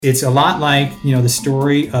It's a lot like, the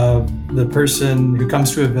story of the person who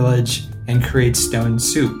comes to a village and creates stone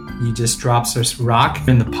soup. He just drops this rock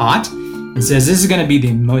in the pot and says, this is going to be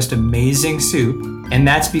the most amazing soup. And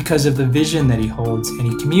that's because of the vision that he holds,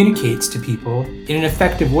 and he communicates to people in an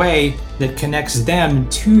effective way that connects them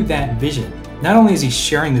to that vision. Not only is he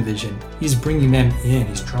sharing the vision, he's bringing them in,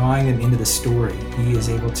 he's drawing them into the story. He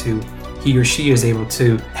or she is able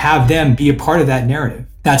to have them be a part of that narrative.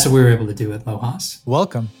 That's what we were able to do at Lohas.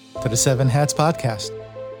 Welcome to the Seven Hats podcast.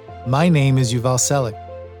 My name is Yuval Selik,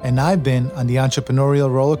 and I've been on the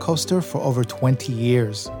entrepreneurial roller coaster for over 20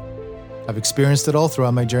 years. I've experienced it all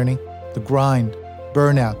throughout my journey: the grind,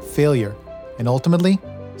 burnout, failure, and ultimately,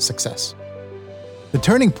 success. The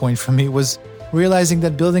turning point for me was realizing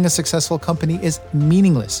that building a successful company is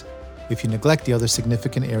meaningless if you neglect the other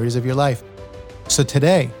significant areas of your life. So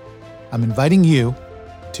today, I'm inviting you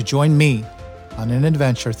to join me on an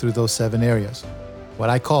adventure through those 7 areas, what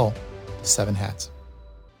I call the 7 hats.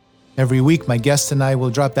 Every week, my guests and I will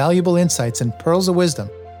drop valuable insights and pearls of wisdom,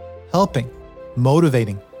 helping,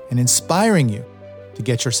 motivating, and inspiring you to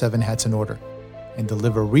get your 7 hats in order and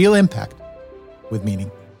deliver real impact with meaning.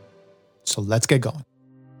 So let's get going.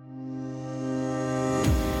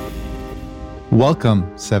 Welcome,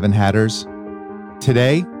 7 Hatters.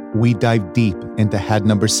 Today, we dive deep into hat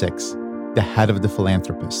number 6, the hat of the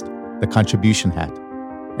philanthropist, the contribution hat,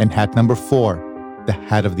 and hat number 4, the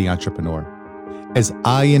hat of the entrepreneur, as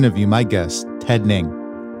I interview my guest, Ted Ning,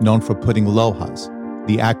 known for putting LOHAS,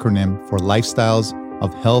 the acronym for Lifestyles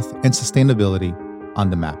of Health and Sustainability, on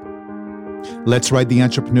the map. Let's ride the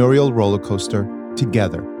entrepreneurial roller coaster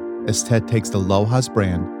together as Ted takes the LOHAS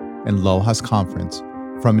brand and LOHAS conference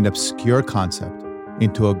from an obscure concept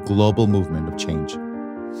into a global movement of change.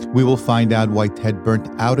 We will find out why Ted burnt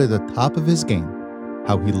out at the top of his game,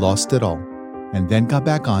 how he lost it all, and then got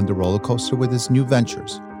back on the roller coaster with his new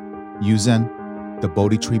ventures, Yuzen, the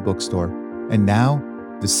Bodhi Tree Bookstore, and now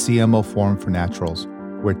the CMO Forum for Naturals,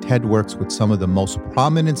 where Ted works with some of the most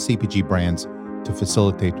prominent CPG brands to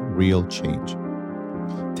facilitate real change.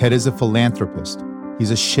 Ted is a philanthropist. He's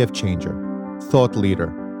a shift changer, thought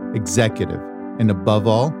leader, executive, and above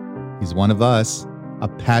all, he's one of us, a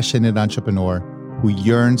passionate entrepreneur who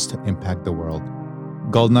yearns to impact the world.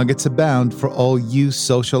 Gold nuggets abound for all you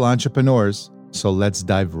social entrepreneurs, so let's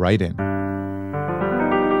dive right in.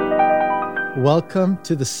 Welcome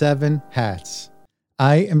to the 7 Hats.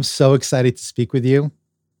 I am so excited to speak with you.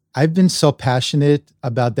 I've been so passionate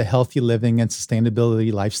about the healthy living and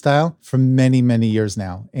sustainability lifestyle for many, many years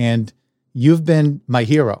now. And you've been my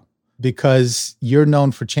hero because you're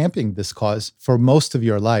known for championing this cause for most of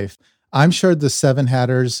your life. I'm sure the 7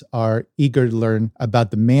 Hatters are eager to learn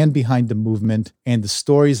about the man behind the movement and the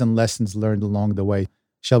stories and lessons learned along the way.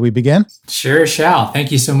 Shall we begin? Sure shall.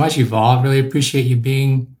 Thank you so much, Yuval. I really appreciate you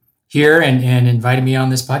being here and inviting me on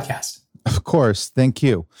this podcast. Of course. Thank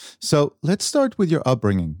you. So let's start with your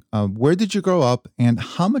upbringing. Where did you grow up and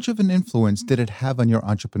how much of an influence did it have on your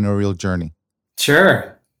entrepreneurial journey?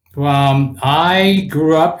 Sure. Well, I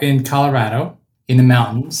grew up in Colorado in the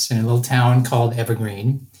mountains in a little town called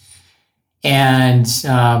Evergreen, and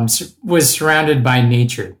was surrounded by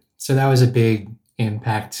nature. So that was a big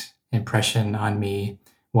impression on me,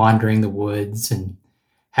 wandering the woods and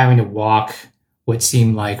having to walk what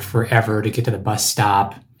seemed like forever to get to the bus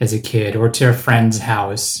stop as a kid or to a friend's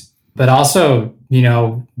house. But also,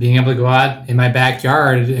 being able to go out in my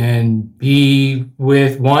backyard and be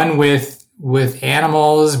with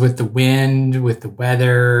animals, with the wind, with the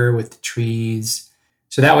weather, with the trees.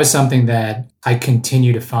 So that was something that I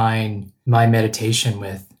continue to find my meditation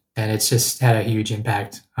with. And it's just had a huge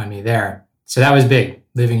impact on me there. So that was big,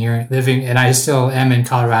 living, and I still am in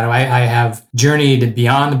Colorado. I have journeyed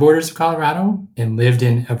beyond the borders of Colorado and lived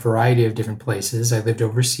in a variety of different places. I lived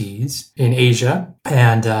overseas in Asia,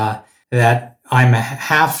 and that I'm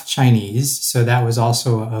half Chinese. So that was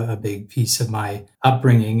also a big piece of my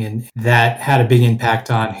upbringing. And that had a big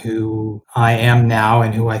impact on who I am now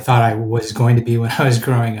and who I thought I was going to be when I was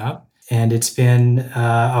growing up. And it's been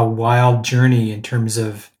a wild journey in terms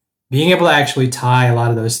of being able to actually tie a lot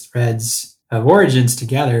of those threads of origins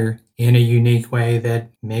together in a unique way that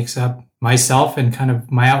makes up myself and kind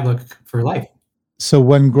of my outlook for life. So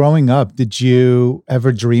when growing up, did you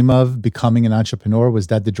ever dream of becoming an entrepreneur? Was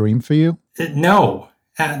that the dream for you? No,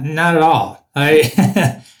 not at all.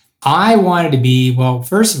 I wanted to be, well,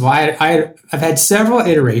 first of all, I've had several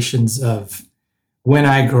iterations of when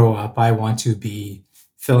I grow up, I want to be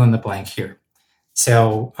fill in the blank here.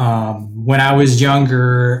 So when I was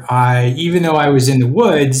younger, even though I was in the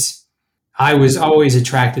woods, I was always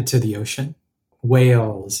attracted to the ocean.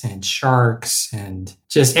 whales and sharks, and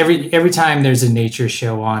just every time there's a nature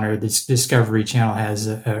show on, or this Discovery Channel has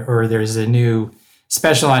or there's a new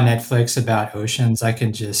special on Netflix about oceans,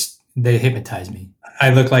 they hypnotize me. I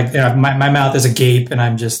look like my mouth is agape and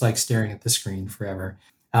I'm just like staring at the screen forever.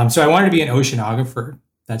 So I wanted to be an oceanographer.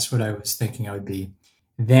 That's what I was thinking I would be.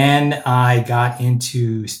 Then I got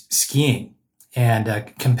into skiing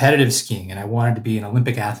and competitive skiing, and I wanted to be an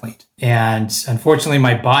Olympic athlete. And unfortunately,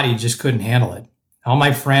 my body just couldn't handle it. All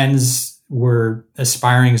my friends were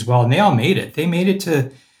aspiring as well, and they all made it. They made it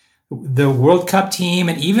to the World Cup team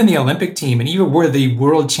and even the Olympic team, and even were the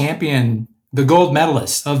world champion, the gold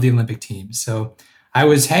medalists of the Olympic team. So I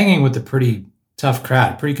was hanging with a pretty tough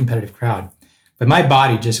crowd, pretty competitive crowd, but my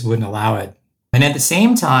body just wouldn't allow it. And at the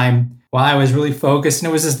same time, while I was really focused, and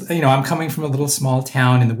it was just, I'm coming from a little small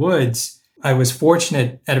town in the woods, I was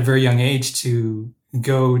fortunate at a very young age to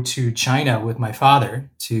go to China with my father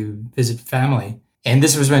to visit family. And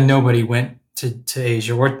this was when nobody went to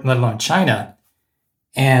Asia, or let alone China.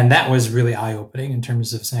 And that was really eye-opening in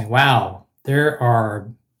terms of saying, wow, there are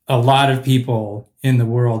a lot of people in the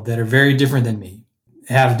world that are very different than me,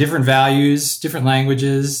 have different values, different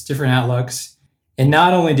languages, different outlooks. And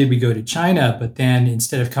not only did we go to China, but then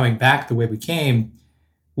instead of coming back the way we came,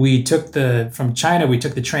 from China, we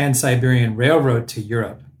took the Trans-Siberian Railroad to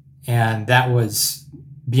Europe. And that was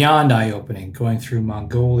beyond eye-opening, going through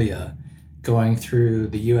Mongolia, going through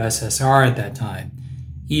the USSR at that time,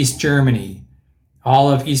 East Germany, all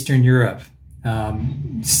of Eastern Europe,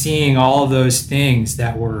 seeing all of those things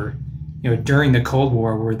that were, during the Cold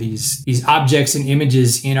War, were these objects and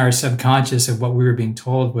images in our subconscious of what we were being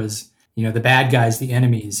told was, the bad guys, the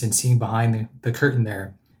enemies, and seeing behind the curtain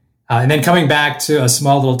there. And then coming back to a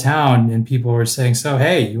small little town and people were saying, so,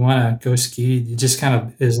 hey, you want to go ski? It just kind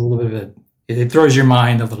of is a little bit it throws your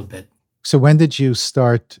mind a little bit. So when did you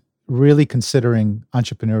start really considering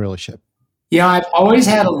entrepreneurship? I've always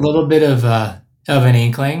had a little bit of an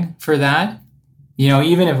inkling for that.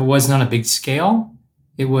 Even if it wasn't on a big scale,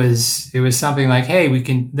 it was something like,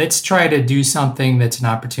 hey, let's try to do something that's an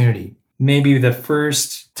opportunity. Maybe the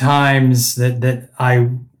first times that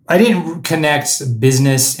I didn't connect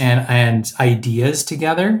business and ideas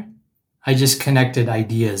together. I just connected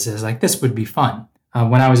ideas as like, this would be fun.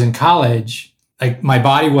 When I was in college, like my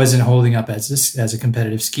body wasn't holding up as a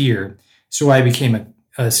competitive skier. So I became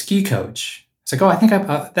a ski coach. It's like, oh, I think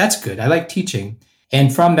that's good. I like teaching.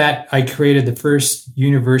 And from that, I created the first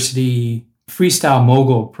university freestyle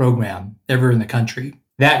mogul program ever in the country.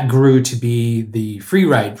 That grew to be the free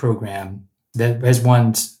ride program that has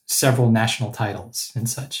won several national titles and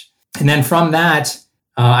such. And then from that,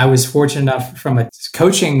 I was fortunate enough from a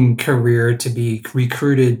coaching career to be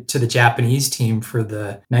recruited to the Japanese team for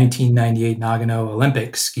the 1998 Nagano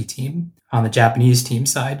Olympic ski team on the Japanese team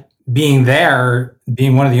side. Being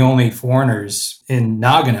one of the only foreigners in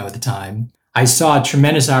Nagano at the time, I saw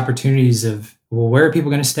tremendous opportunities of, well, where are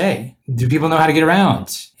people going to stay? Do people know how to get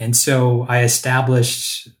around? And so I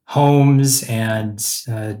established homes and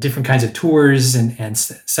different kinds of tours and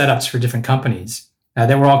setups for different companies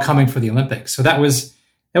that were all coming for the Olympics. So that was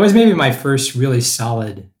maybe my first really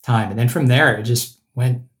solid time. And then from there, it just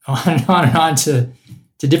went on and on and on to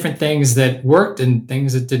different things that worked and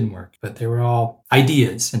things that didn't work. But they were all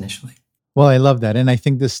ideas initially. Well, I love that. And I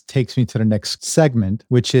think this takes me to the next segment,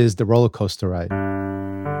 which is the roller coaster ride.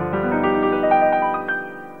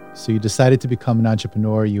 So you decided to become an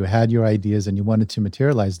entrepreneur. You had your ideas and you wanted to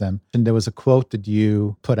materialize them. And there was a quote that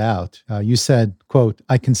you put out. You said, quote,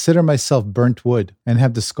 "I consider myself burnt wood and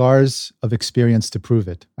have the scars of experience to prove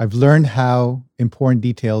it. I've learned how important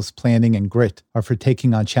details, planning, and grit are for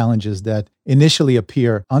taking on challenges that initially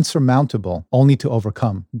appear unsurmountable, only to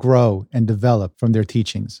overcome, grow, and develop from their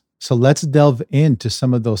teachings." So let's delve into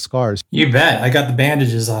some of those scars. You bet. I got the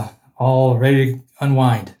bandages all ready to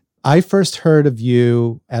unwind. I first heard of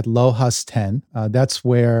you at Lohas 10. That's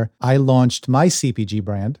where I launched my CPG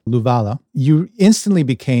brand, Luvala. You instantly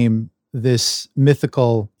became this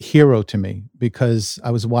mythical hero to me because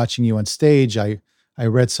I was watching you on stage. I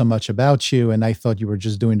read so much about you and I thought you were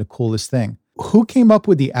just doing the coolest thing. Who came up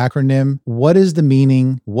with the acronym? What is the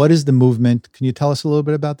meaning? What is the movement? Can you tell us a little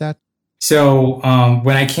bit about that? So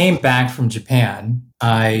when I came back from Japan,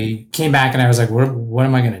 I came back and I was like, what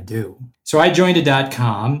am I going to do? So I joined a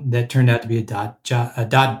 .com that turned out to be a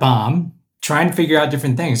 .bomb, trying to figure out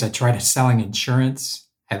different things. I tried selling insurance.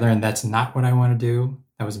 I learned that's not what I want to do.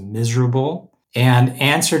 That was miserable. And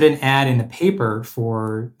answered an ad in the paper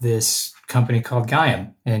for this company called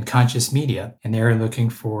Gaiam and Conscious Media. And they were looking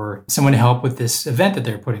for someone to help with this event that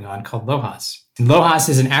they're putting on called LOHAS. And LOHAS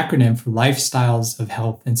is an acronym for Lifestyles of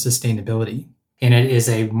Health and Sustainability. And it is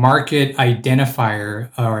a market identifier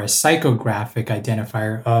or a psychographic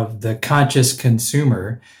identifier of the conscious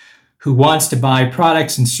consumer who wants to buy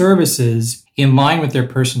products and services in line with their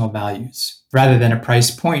personal values rather than a price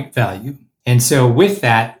point value. And so with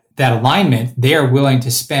that alignment, they are willing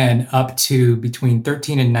to spend up to between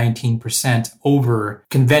 13 and 19% over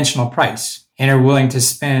conventional price and are willing to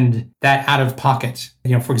spend that out of pocket.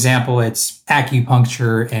 For example, it's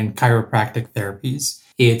acupuncture and chiropractic therapies.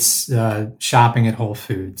 It's shopping at Whole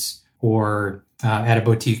Foods or at a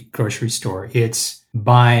boutique grocery store. It's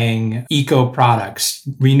buying eco products,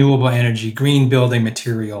 renewable energy, green building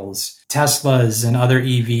materials, Teslas and other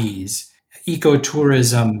EVs,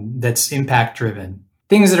 ecotourism that's impact driven,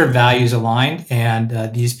 things that are values aligned.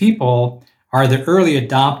 And these people are the early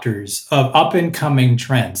adopters of up and coming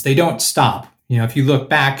trends. They don't stop. If you look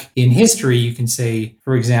back in history, you can say,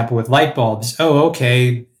 for example, with light bulbs,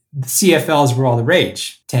 the CFLs were all the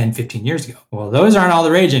rage 10, 15 years ago. Well, those aren't all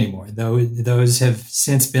the rage anymore. Those have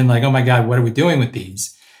since been like, oh my God, what are we doing with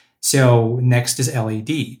these? So next is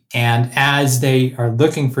LED. And as they are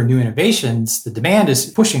looking for new innovations, the demand is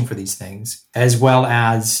pushing for these things, as well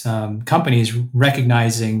as companies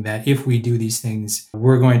recognizing that if we do these things,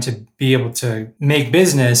 we're going to be able to make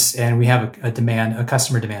business, and we have a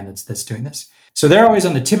customer demand that's doing this. So they're always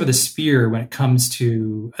on the tip of the spear when it comes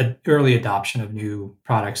to early adoption of new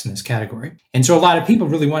products in this category. And so a lot of people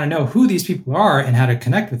really want to know who these people are and how to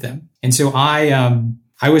connect with them. And so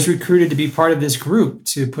I was recruited to be part of this group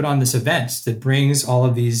to put on this event that brings all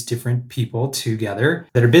of these different people together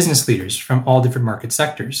that are business leaders from all different market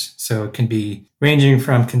sectors. So it can be ranging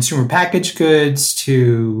from consumer packaged goods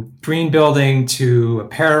to green building to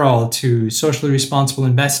apparel to socially responsible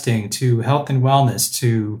investing to health and wellness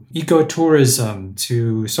to ecotourism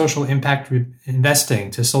to social impact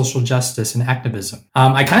investing to social justice and activism.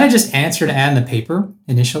 I kind of just answered an ad in the paper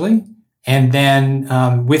initially. And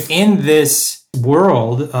then within this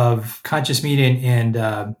world of conscious media and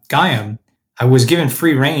Gaiam, I was given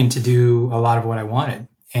free rein to do a lot of what I wanted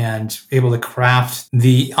and able to craft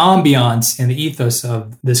the ambiance and the ethos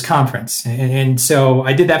of this conference. And so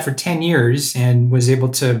I did that for 10 years and was able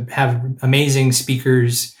to have amazing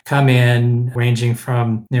speakers come in, ranging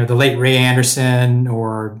from the late Ray Anderson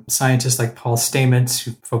or scientists like Paul Stamets,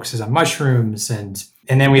 who focuses on mushrooms, and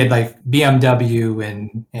then we had like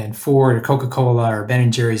BMW and Ford or Coca-Cola or Ben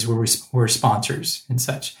 & Jerry's were sponsors and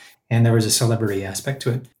such. And there was a celebrity aspect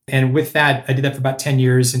to it. And with that, I did that for about 10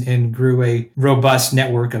 years and grew a robust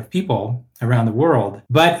network of people around the world.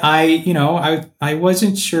 But I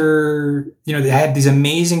wasn't sure, I had these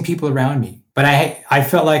amazing people around me, but I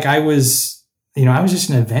felt like I was just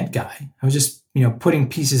an event guy. I was just, putting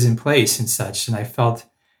pieces in place and such. And I felt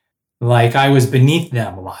like I was beneath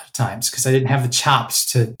them a lot of times because I didn't have the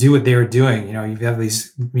chops to do what they were doing. You have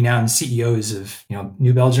these renowned CEOs of,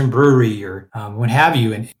 New Belgium Brewery or what have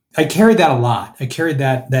you. And I carried that a lot. I carried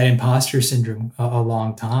that imposter syndrome a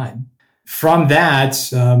long time. From that,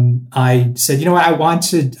 I said, I want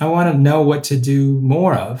to know what to do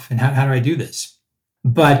more of and how do I do this?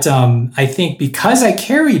 But I think because I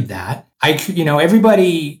carried that,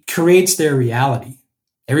 everybody creates their reality.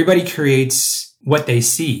 Everybody creates what they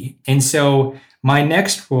see. And so my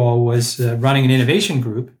next role was running an innovation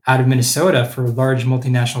group out of Minnesota for large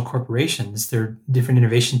multinational corporations. Their different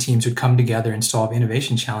innovation teams would come together and solve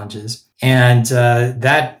innovation challenges. And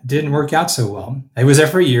that didn't work out so well. I was there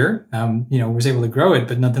for a year, was able to grow it,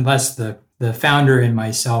 but nonetheless, the founder and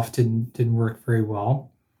myself didn't work very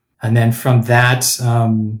well. And then from that,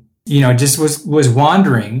 just was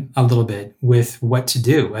wandering a little bit with what to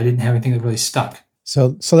do. I didn't have anything that really stuck.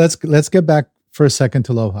 So let's get back for a second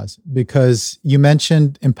to LOHAS, because you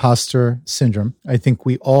mentioned imposter syndrome. I think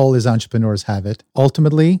we all as entrepreneurs have it.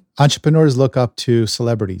 Ultimately, entrepreneurs look up to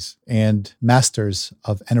celebrities and masters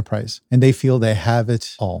of enterprise, and they feel they have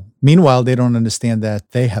it all. Meanwhile, they don't understand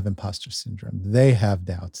that they have imposter syndrome. They have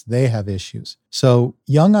doubts. They have issues. So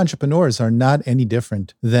young entrepreneurs are not any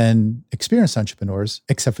different than experienced entrepreneurs,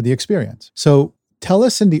 except for the experience. So tell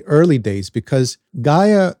us in the early days, because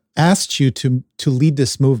Gaia asked you to lead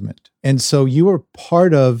this movement. And so you were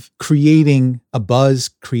part of creating a buzz,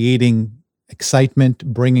 creating excitement,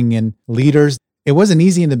 bringing in leaders. It wasn't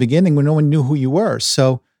easy in the beginning when no one knew who you were.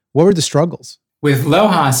 So what were the struggles? With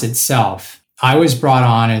LOHAS itself, I was brought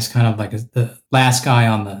on as kind of like the last guy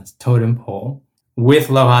on the totem pole. With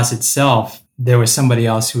LOHAS itself, there was somebody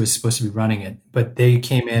else who was supposed to be running it, but they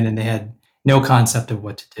came in and they had no concept of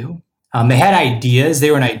what to do. They had ideas. They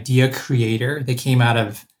were an idea creator. They came out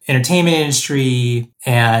of entertainment industry,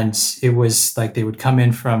 and it was like they would come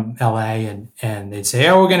in from LA and they'd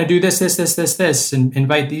say, we're going to do this, and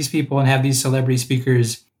invite these people and have these celebrity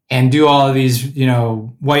speakers. and do all of these,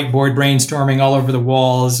 whiteboard brainstorming all over the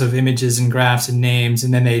walls of images and graphs and names.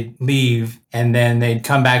 And then they'd leave and then they'd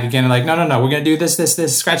come back again and like, no, we're going to do this,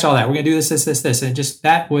 scratch all that. We're going to do this. And just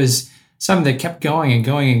that was something that kept going and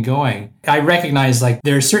going and going. I recognize like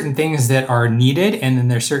there are certain things that are needed and then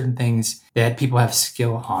there's certain things that people have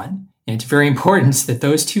skill on. And it's very important that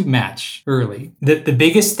those two match early. The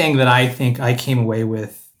biggest thing that I think I came away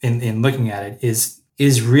with in looking at it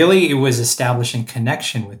is really it was establishing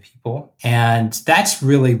connection with people. And that's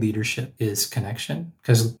really leadership, is connection,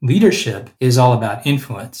 because leadership is all about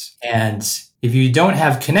influence. And if you don't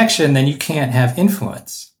have connection, then you can't have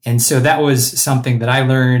influence. And so that was something that I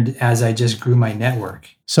learned as I just grew my network.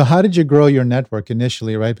 So how did you grow your network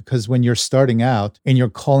initially, right? Because when you're starting out and you're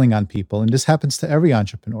calling on people, and this happens to every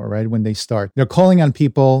entrepreneur, right? When they start, they're calling on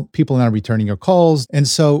people are not returning your calls. And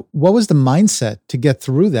so what was the mindset to get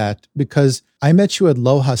through that? Because I met you at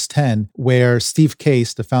LOHAS 10, where Steve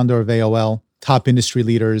Case, the founder of AOL, top industry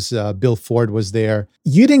leaders, Bill Ford was there.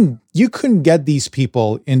 You couldn't get these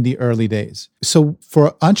people in the early days. So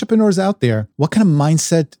for entrepreneurs out there, what kind of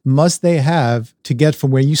mindset must they have to get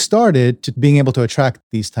from where you started to being able to attract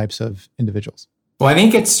these types of individuals? Well, I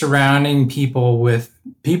think it's surrounding people with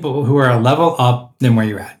people who are a level up than where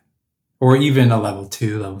you're at, or even a level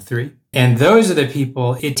 2, level 3. And those are the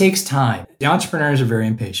people, it takes time. The entrepreneurs are very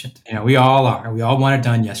impatient. We all are. We all want it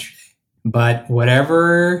done yesterday. But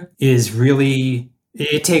whatever is really,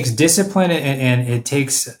 it takes discipline and it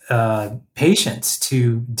takes patience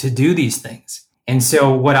to do these things. And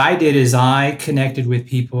so what I did is I connected with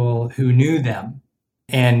people who knew them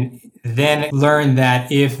and then learned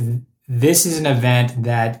that if this is an event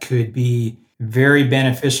that could be very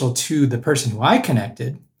beneficial to the person who I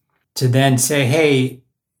connected, to then say, hey,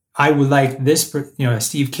 I would like this,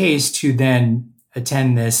 Steve Case to then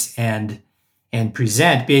attend this and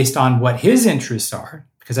present based on what his interests are,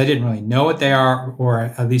 because I didn't really know what they are, or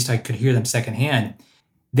at least I could hear them secondhand,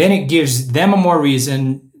 then it gives them a more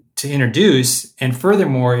reason to introduce. And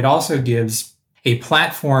furthermore, it also gives a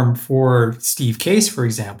platform for Steve Case, for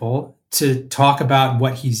example, to talk about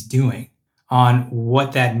what he's doing, on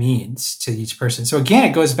what that means to each person. So again,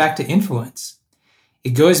 it goes back to influence.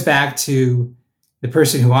 It goes back to the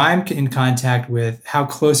person who I'm in contact with, how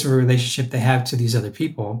close of a relationship they have to these other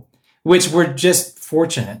people, which were just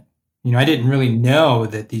fortunate. I didn't really know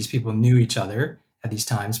that these people knew each other at these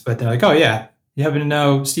times, but they're like, oh yeah, you happen to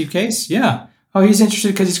know Steve Case? Yeah. Oh, he's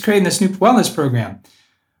interested because he's creating this new wellness program.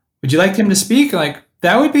 Would you like him to speak? Like,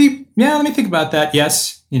 that would be, yeah, let me think about that.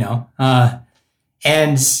 Yes.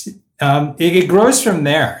 It grows from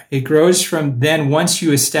there. It grows from then once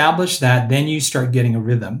you establish that, then you start getting a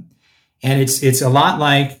rhythm. And it's a lot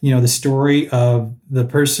like, the story of the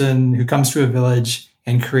person who comes to a village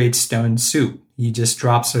and creates stone soup. He just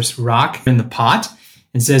drops this rock in the pot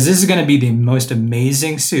and says, this is going to be the most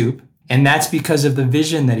amazing soup. And that's because of the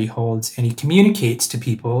vision that he holds. And he communicates to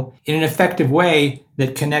people in an effective way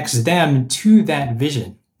that connects them to that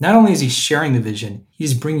vision. Not only is he sharing the vision,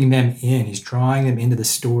 he's bringing them in. He's drawing them into the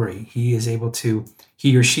story. He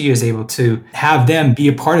or she is able to have them be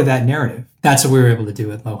a part of that narrative. That's what we were able to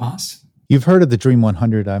do at LOHAS. You've heard of the Dream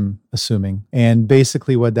 100, I'm assuming. And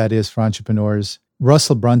basically what that is for entrepreneurs,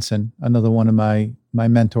 Russell Brunson, another one of my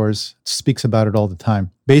mentors, speaks about it all the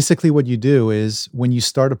time. Basically, what you do is when you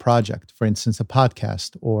start a project, for instance, a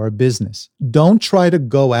podcast or a business, don't try to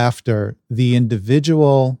go after the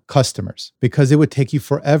individual customers because it would take you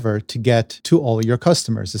forever to get to all of your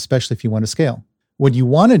customers, especially if you want to scale. What you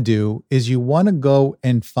want to do is you want to go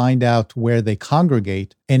and find out where they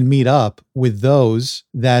congregate and meet up with those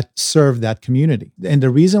that serve that community. And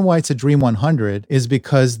the reason why it's a Dream 100 is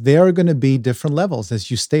because there are going to be different levels,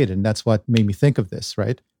 as you stated. And that's what made me think of this,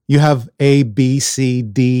 right? You have A, B, C,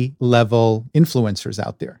 D level influencers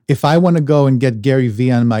out there. If I want to go and get Gary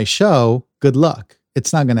Vee on my show, good luck.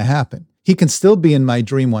 It's not going to happen. He can still be in my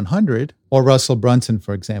Dream 100, or Russell Brunson,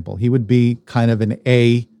 for example. He would be kind of an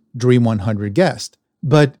A Dream 100 guest.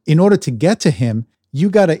 But in order to get to him, you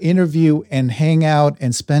got to interview and hang out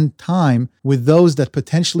and spend time with those that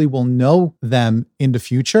potentially will know them in the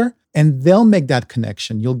future, and they'll make that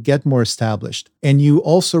connection. You'll get more established. And you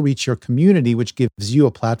also reach your community, which gives you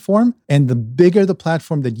a platform. And the bigger the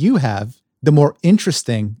platform that you have, the more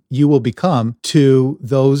interesting you will become to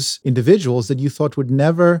those individuals that you thought would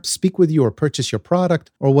never speak with you or purchase your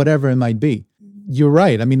product or whatever it might be. You're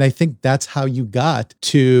right. I mean, I think that's how you got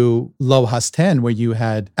to LOHAS 10, where you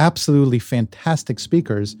had absolutely fantastic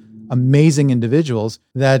speakers, amazing individuals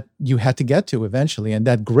that you had to get to eventually. And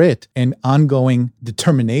that grit and ongoing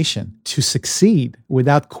determination to succeed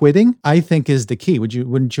without quitting, I think is the key.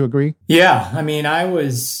 Wouldn't you agree? Yeah. I mean, I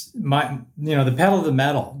was the pedal to the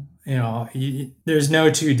metal. there's no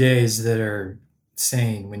 2 days that are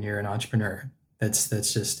sane when you're an entrepreneur. That's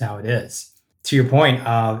just how it is. To your point,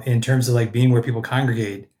 in terms of like being where people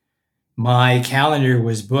congregate, my calendar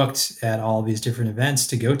was booked at all these different events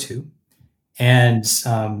to go to. And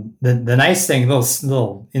the nice thing,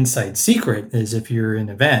 little inside secret, is if you're in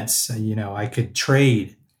events, I could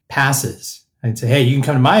trade passes. I'd say, hey, you can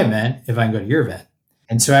come to my event if I can go to your event.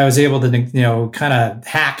 And so I was able to, kind of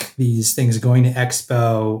hack these things going to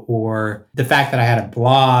Expo, or the fact that I had a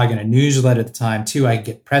blog and a newsletter at the time too. I could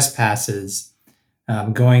get press passes,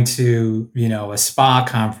 going to, a spa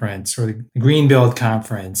conference or the Greenbuild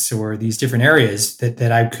conference, or these different areas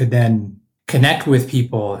that I could then connect with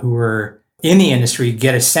people who were in the industry,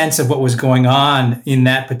 get a sense of what was going on in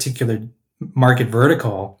that particular market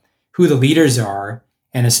vertical, who the leaders are,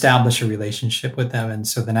 and establish a relationship with them. And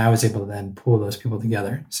so then I was able to then pull those people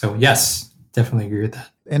together. So yes, definitely agree with that.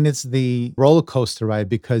 And it's the roller coaster ride,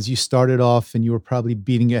 because you started off and you were probably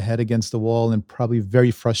beating your head against the wall and probably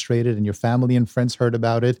very frustrated, and your family and friends heard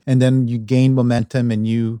about it. And then you gained momentum and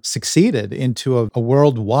you succeeded into a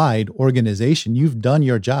worldwide organization. You've done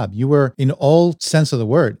your job. You were, in all sense of the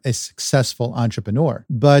word, a successful entrepreneur.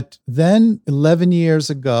 But then 11 years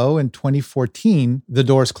ago in 2014, the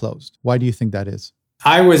doors closed. Why do you think that is?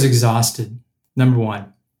 I was exhausted, number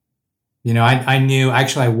one. I knew,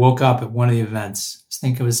 actually, I woke up at one of the events. I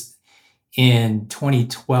think it was in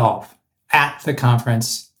 2012 at the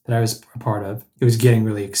conference that I was a part of. It was getting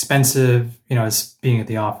really expensive. I was being at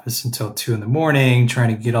the office until 2 a.m,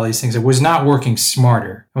 trying to get all these things. I was not working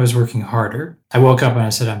smarter. I was working harder. I woke up and I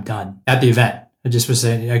said, I'm done at the event. I just was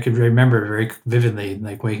saying, I could remember very vividly,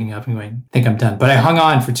 like waking up and going, I think I'm done. But I hung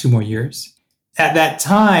on for 2 more years. At that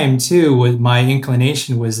time too, my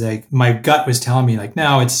inclination was like, my gut was telling me like,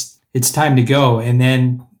 no, it's time to go. And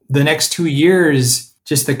then the next 2 years,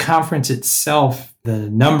 just the conference itself, the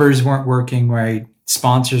numbers weren't working right.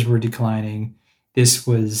 Sponsors were declining. This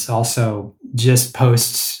was also just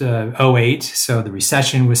post 08. So the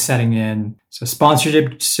recession was setting in. So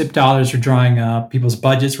sponsorship dollars were drying up. People's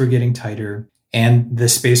budgets were getting tighter, and the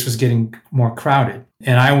space was getting more crowded.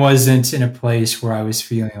 And I wasn't in a place where I was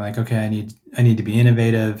feeling like, okay, I need to be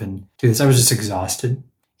innovative and do this. I was just exhausted.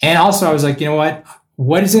 And also I was like, you know what?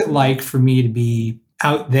 What is it like for me to be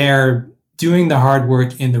out there doing the hard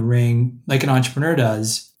work in the ring like an entrepreneur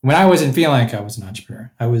does, when I wasn't feeling like I was an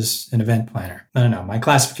entrepreneur? I was an event planner. I don't know. My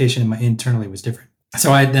classification internally was different.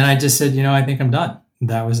 So I just said, I think I'm done.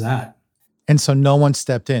 That was that. And so no one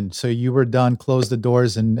stepped in. So you were done, closed the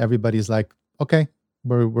doors, and everybody's like, okay,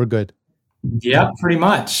 we're good. Yeah, pretty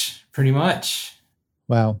much.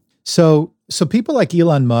 Wow. So people like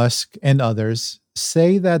Elon Musk and others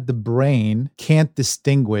say that the brain can't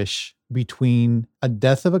distinguish between a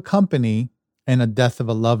death of a company and a death of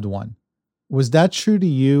a loved one. Was that true to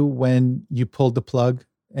you when you pulled the plug?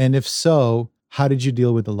 And if so, how did you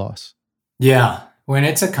deal with the loss? Yeah. When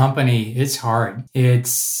it's a company, it's hard.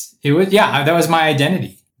 That was my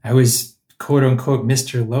identity. I was quote unquote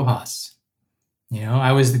Mr. Lojas.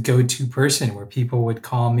 I was the go-to person where people would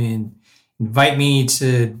call me and invite me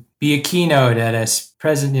to be a keynote at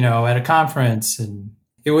at a conference. And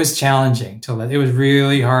it was challenging. It was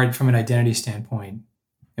really hard from an identity standpoint.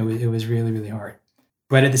 It was really, really hard.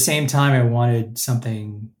 But at the same time, I wanted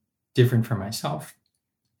something different for myself.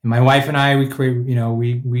 And my wife and I,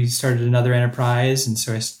 we started another enterprise. And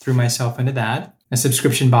so I threw myself into that, a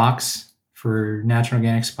subscription box for natural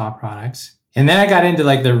organic spa products. And then I got into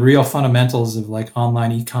like the real fundamentals of like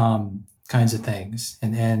online e-com kinds of things.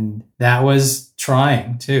 And that was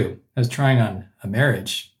trying too. I was trying on a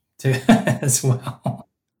marriage too as well.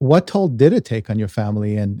 What toll did it take on your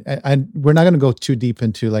family? And we're not going to go too deep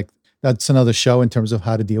into like, that's another show in terms of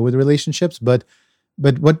how to deal with relationships. But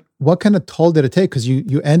what kind of toll did it take? Because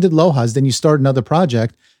you ended Lojas, then you started another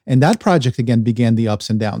project. And that project again began the ups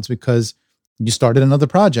and downs because you started another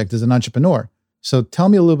project as an entrepreneur. So tell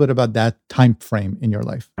me a little bit about that time frame in your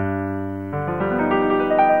life.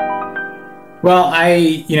 Well,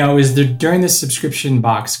 it was during the subscription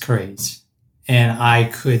box craze, and I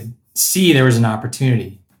could see there was an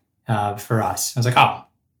opportunity for us. I was like, oh,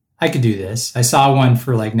 I could do this. I saw one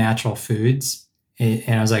for like natural foods,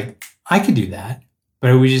 and I was like, I could do that,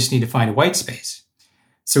 but we just need to find a white space.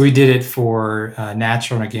 So we did it for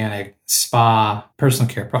natural and organic spa personal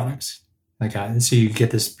care products. So you get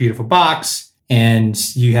this beautiful box,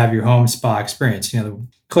 and you have your home spa experience.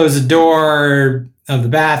 Close the door of the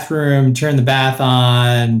bathroom, turn the bath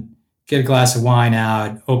on, get a glass of wine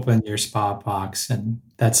out, open your spa box, and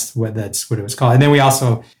that's what it was called. And then we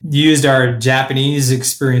also used our Japanese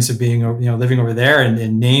experience of being, living over there,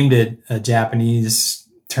 and named it a Japanese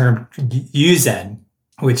term, yuzen,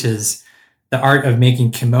 which is the art of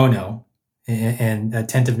making kimono and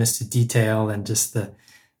attentiveness to detail and just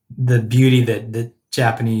the beauty that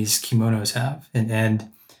Japanese kimonos have.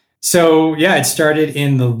 And so, yeah, it started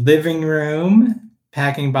in the living room,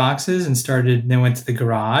 packing boxes, and then went to the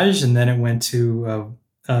garage, and then it went to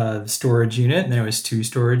a storage unit, and then it was 2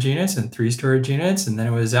 storage units and 3 storage units, and then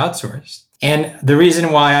it was outsourced. And the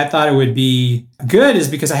reason why I thought it would be good is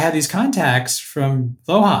because I had these contacts from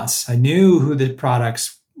Lohas. I knew who the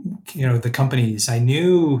products, the companies. I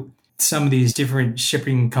knew some of these different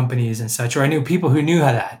shipping companies and such, or I knew people who knew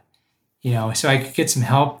how that, so I could get some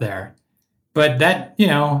help there. But that,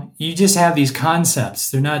 you just have these concepts.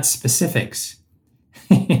 They're not specifics.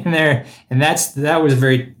 That was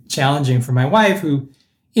very challenging for my wife, who,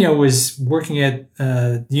 was working at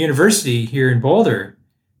the university here in Boulder.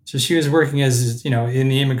 So she was working as, in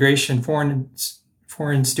the immigration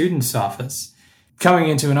foreign students office. Coming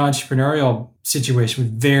into an entrepreneurial situation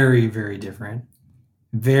was very, very different.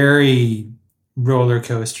 Very roller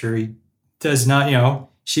coaster. He does not,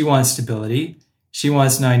 she wants stability. She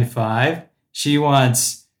wants 9 to 5. She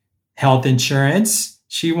wants health insurance.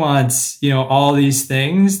 She wants, all these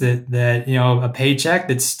things that, a paycheck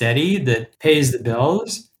that's steady, that pays the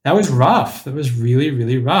bills. That was rough. That was really,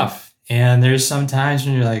 really rough. And there's some times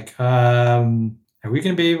when you're like, are we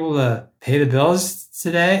going to be able to pay the bills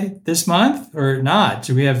this month or not?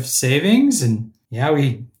 Do we have savings? And yeah,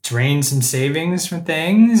 we drained some savings from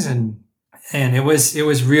things. And it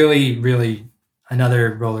was really, really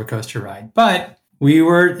another roller coaster ride. But we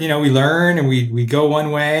were, we learn and we go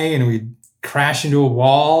one way and we crash into a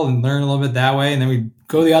wall and learn a little bit that way. And then we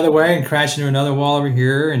go the other way and crash into another wall over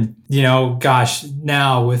here. And,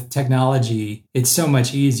 now with technology, it's so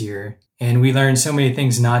much easier. And we learn so many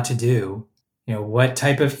things not to do. What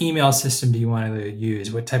type of email system do you want to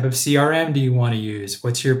use? What type of CRM do you want to use?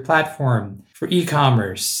 What's your platform for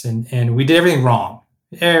e-commerce? And we did everything wrong.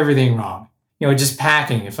 Just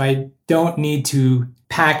packing. If I don't need to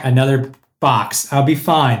pack another box, I'll be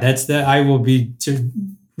fine. I will be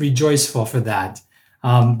rejoiceful for that.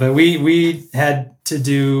 But we had to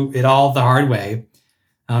do it all the hard way.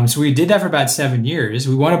 So we did that for about 7 years.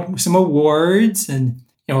 We won some awards and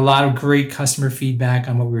a lot of great customer feedback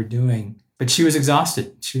on what we were doing. But she was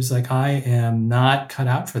exhausted. She was like, I am not cut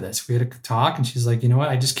out for this. We had a talk and she's like, you know what?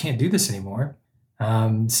 I just can't do this anymore.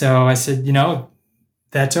 So I said,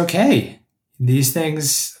 that's okay. These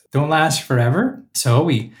things don't last forever. So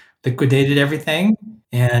we liquidated everything.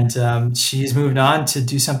 And she's moved on to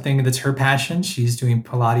do something that's her passion. She's doing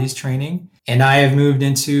Pilates training. And I have moved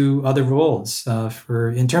into other roles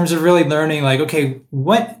in terms of really learning, like, okay,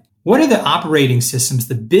 what are the operating systems,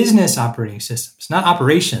 the business operating systems, not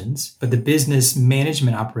operations, but the business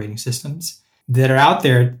management operating systems that are out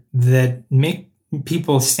there that make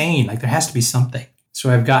people sane? Like there has to be something. So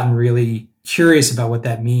I've gotten really curious about what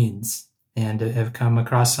that means and have come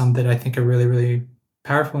across some that I think are really, really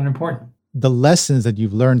powerful and important. The lessons that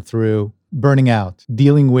you've learned through burning out,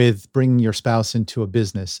 dealing with bringing your spouse into a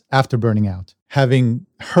business after burning out, having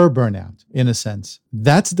her burn out, in a sense,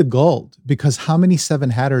 that's the gold. Because how many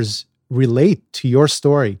seven hatters relate to your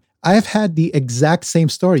story? I have had the exact same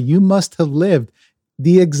story. You must have lived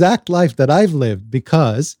the exact life that I've lived,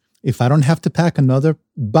 because if I don't have to pack another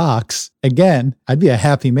box again, I'd be a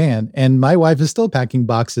happy man. And my wife is still packing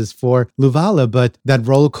boxes for Luvala, but that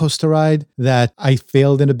roller coaster ride that I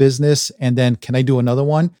failed in a business and then can I do another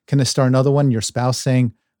one? Can I start another one? Your spouse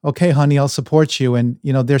saying, okay, honey, I'll support you. And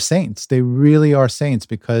they're saints. They really are saints,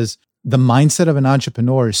 because the mindset of an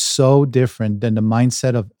entrepreneur is so different than the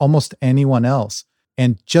mindset of almost anyone else.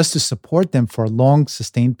 And just to support them for a long,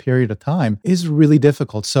 sustained period of time is really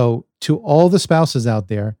difficult. So to all the spouses out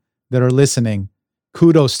there that are listening,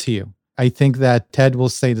 kudos to you. I think that Ted will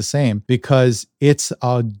say the same, because it's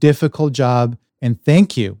a difficult job. And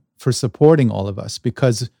thank you for supporting all of us,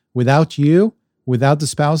 because without you, without the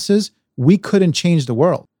spouses, we couldn't change the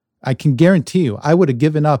world. I can guarantee you, I would have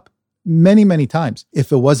given up many, many times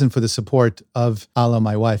if it wasn't for the support of Ala,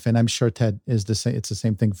 my wife. And I'm sure Ted is the same. It's the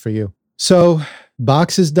same thing for you. So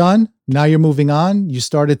box is done. Now you're moving on. You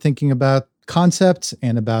started thinking about concepts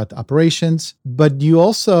and about operations, but you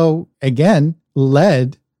also, again,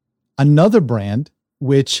 led another brand,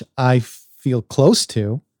 which I feel close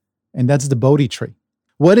to, and that's the Bodhi Tree.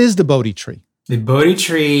 What is the Bodhi Tree? The Bodhi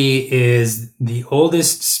Tree is the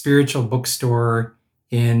oldest spiritual bookstore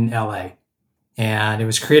in LA. And it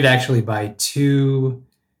was created actually by 2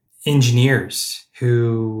 engineers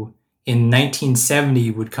who in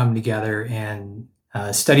 1970 would come together and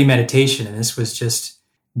study meditation. And this was just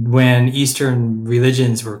when Eastern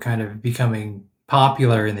religions were kind of becoming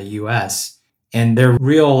popular in the US. And their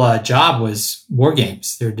real job was war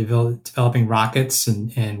games. They're developing rockets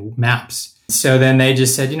and maps. So then they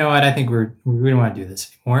just said, you know what, I think we don't want to do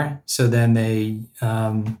this anymore. So then they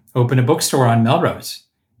opened a bookstore on Melrose.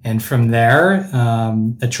 And from there,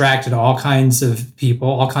 attracted all kinds of people,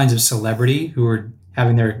 all kinds of celebrity who were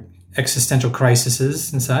having their existential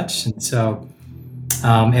crises and such. And so,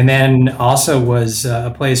 and then also was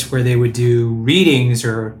a place where they would do readings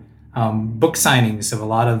or book signings of a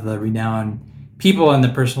lot of the renowned people in the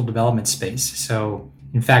personal development space. So,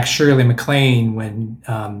 in fact, Shirley MacLaine, when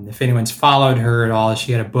if anyone's followed her at all,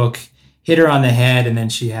 she had a book hit her on the head, and then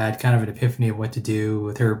she had kind of an epiphany of what to do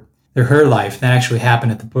with her life. That actually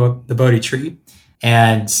happened at the Bodhi Tree,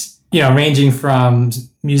 and ranging from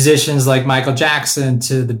musicians like Michael Jackson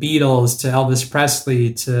to the Beatles to Elvis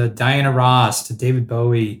Presley to Diana Ross to David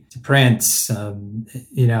Bowie to Prince, to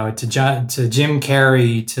Jim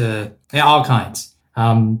Carrey to all kinds.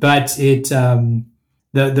 But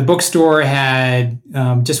the bookstore had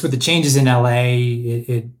just with the changes in LA,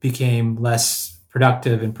 it became less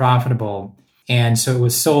productive and profitable, and so it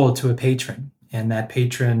was sold to a patron, and that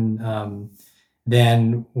patron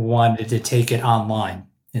then wanted to take it online,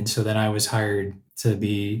 and so then I was hired to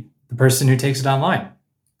be the person who takes it online,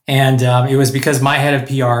 and it was because my head of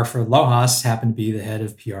PR for Lohas happened to be the head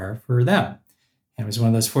of PR for them, and it was one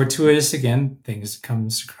of those fortuitous things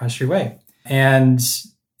comes across your way. And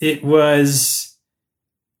it was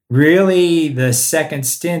really the second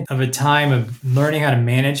stint of a time of learning how to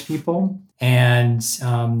manage people and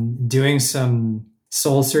doing some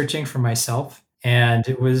soul searching for myself. And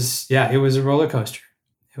it was a roller coaster.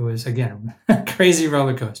 It was, again, a crazy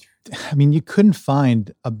roller coaster. I mean, you couldn't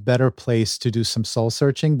find a better place to do some soul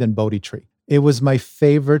searching than Bodhi Tree. It was my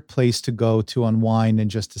favorite place to go to unwind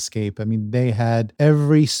and just escape. I mean, they had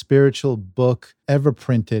every spiritual book ever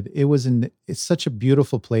printed. It's such a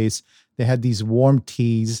beautiful place. They had these warm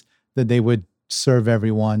teas that they would serve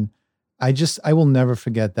everyone. I will never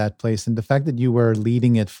forget that place. And the fact that you were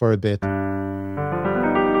leading it for a bit.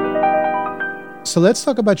 So let's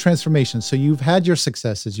talk about transformation. So you've had your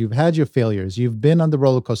successes, you've had your failures, you've been on the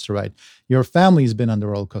roller coaster ride. Your family's been on the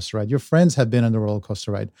roller coaster ride. Your friends have been on the roller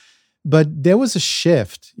coaster ride. But there was a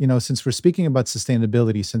shift, since we're speaking about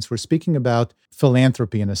sustainability, since we're speaking about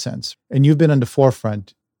philanthropy in a sense, and you've been on the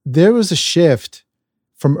forefront, there was a shift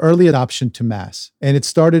from early adoption to mass. And it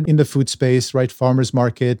started in the food space, right? Farmers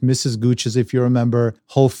Market, Mrs. Gooch's, if you remember,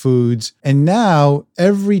 Whole Foods. And now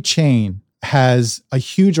every chain has a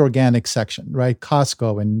huge organic section, right?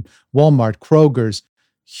 Costco and Walmart, Kroger's,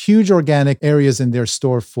 huge organic areas in their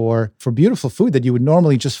store for beautiful food that you would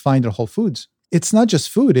normally just find at Whole Foods. It's not just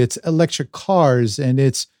food, it's electric cars and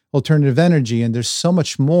it's alternative energy. And there's so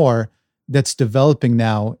much more that's developing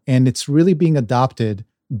now. And it's really being adopted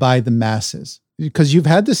by the masses. Because you've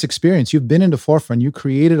had this experience, you've been in the forefront, you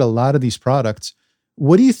created a lot of these products.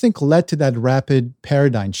 What do you think led to that rapid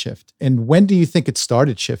paradigm shift? And when do you think it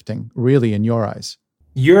started shifting, really, in your eyes?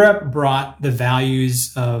 Europe brought the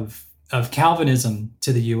values of Calvinism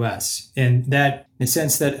to the US, and that in the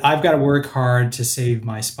sense that I've got to work hard to save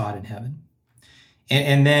my spot in heaven.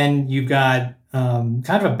 And then you've got kind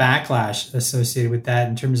of a backlash associated with that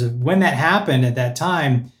in terms of when that happened at that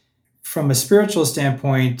time. From a spiritual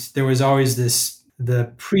standpoint, there was always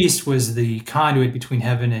the priest was the conduit between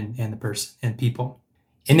heaven and the person and people.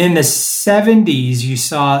 And in the 70s, you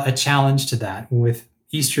saw a challenge to that with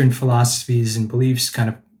Eastern philosophies and beliefs kind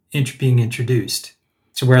of being introduced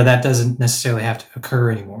to where that doesn't necessarily have to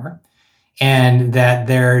occur anymore. And that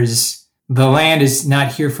the land is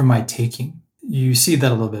not here for my taking. You see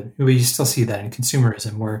that a little bit. You still see that in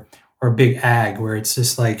consumerism or big ag, where it's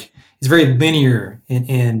just like, it's very linear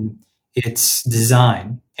in its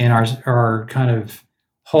design and our kind of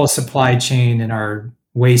whole supply chain and our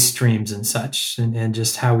waste streams and such, and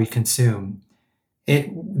just how we consume.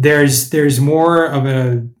 There's more of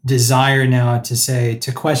a desire now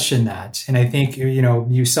to question that. And I think,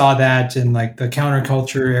 you saw that in like the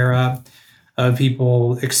counterculture era of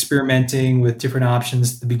people experimenting with different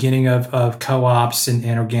options, the beginning of co-ops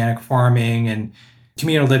and organic farming and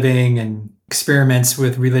communal living and experiments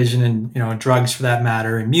with religion and, drugs for that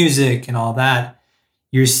matter, and music and all that.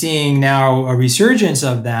 You're seeing now a resurgence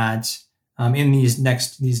of that in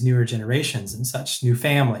these newer generations and such, new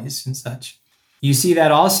families and such. You see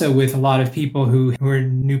that also with a lot of people who are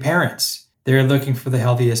new parents. They're looking for the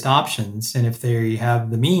healthiest options. And if they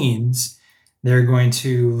have the means, they're going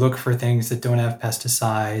to look for things that don't have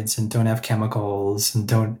pesticides and don't have chemicals and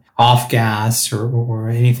don't off gas or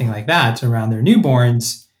anything like that around their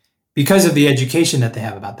newborns because of the education that they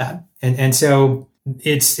have about that. And so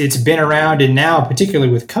it's been around, and now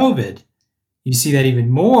particularly with COVID, You see that even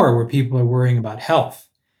more where people are worrying about health.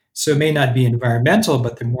 So it may not be environmental,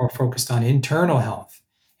 but they're more focused on internal health.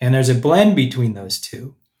 And there's a blend between those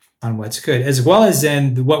two on what's good, as well as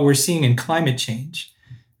then what we're seeing in climate change.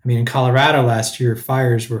 I mean, in Colorado last year,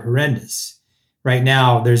 fires were horrendous. Right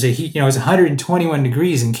now, there's a heat, it's 121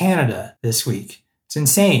 degrees in Canada this week. It's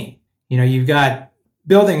insane. You've got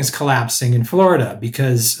buildings collapsing in Florida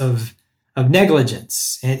because of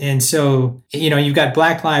negligence. And so, you've got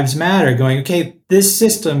Black Lives Matter going, okay, this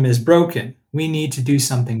system is broken. We need to do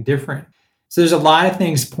something different. So there's a lot of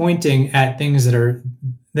things pointing at things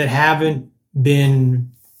that haven't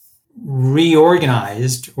been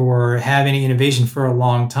reorganized or have any innovation for a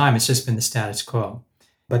long time. It's just been the status quo.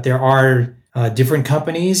 But there are different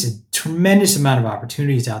companies, a tremendous amount of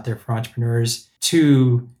opportunities out there for entrepreneurs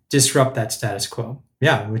to disrupt that status quo.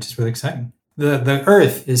 Yeah, which is really exciting. The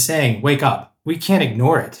earth is saying, wake up. We can't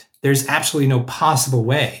ignore it. There's absolutely no possible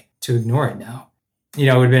way to ignore it now. It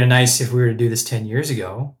would have been nice if we were to do this 10 years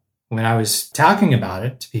ago when I was talking about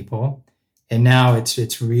it to people. And now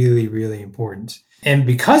it's really, really important. And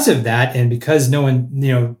because of that, and because no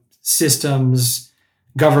one, systems,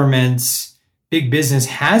 governments, big business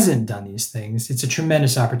hasn't done these things, it's a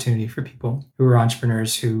tremendous opportunity for people who are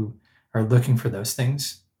entrepreneurs who are looking for those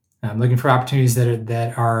things. Looking for opportunities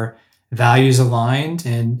that are values aligned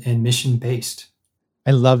and mission based.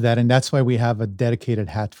 I love that. And that's why we have a dedicated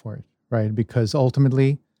hat for it, right? Because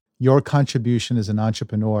ultimately, your contribution as an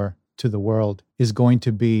entrepreneur to the world is going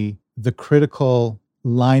to be the critical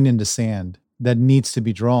line in the sand that needs to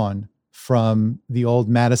be drawn from the old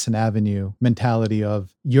Madison Avenue mentality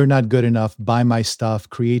of you're not good enough, buy my stuff,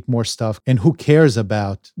 create more stuff. And who cares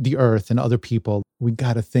about the earth and other people? We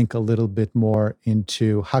got to think a little bit more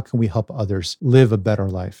into how can we help others live a better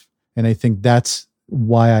life? And I think that's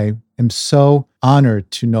why I am so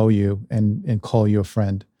honored to know you and call you a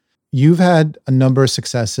friend. You've had a number of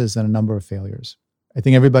successes and a number of failures. I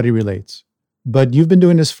think everybody relates, but you've been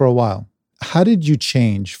doing this for a while. How did you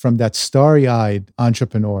change from that starry-eyed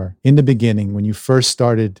entrepreneur in the beginning when you first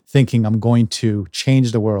started thinking, I'm going to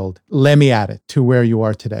change the world, let me at it, to where you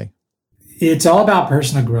are today? It's all about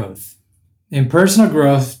personal growth. In personal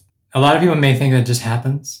growth, a lot of people may think that just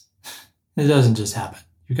happens. It doesn't just happen.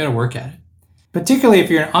 You've got to work at it. Particularly if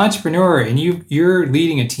you're an entrepreneur and you're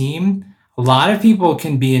leading a team, a lot of people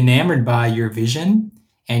can be enamored by your vision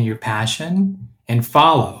and your passion and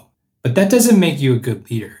follow. But that doesn't make you a good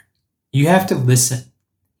leader. You have to listen.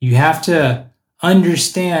 You have to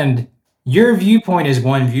understand your viewpoint is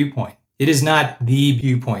one viewpoint. It is not the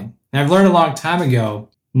viewpoint. And I've learned a long time ago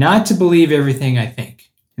not to believe everything I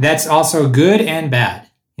think. That's also good and bad.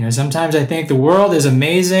 Sometimes I think the world is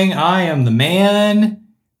amazing. I am the man.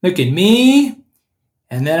 Look at me.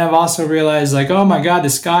 And then I've also realized oh my God, the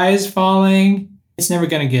sky is falling. It's never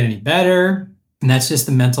going to get any better. And that's just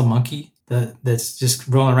the mental monkey that's just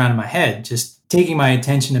rolling around in my head, just taking my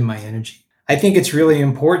attention and my energy. I think it's really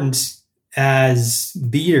important as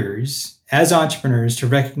leaders, as entrepreneurs, to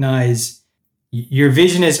recognize your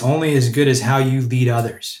vision is only as good as how you lead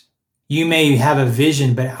others. You may have a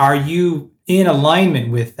vision, but are you in alignment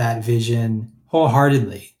with that vision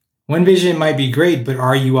wholeheartedly? One vision might be great, but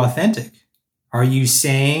are you authentic? Are you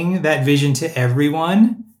saying that vision to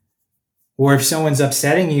everyone? Or if someone's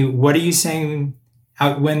upsetting you, what are you saying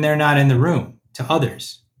out when they're not in the room to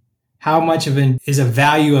others? How much is a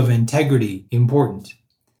value of integrity important?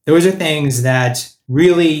 Those are things that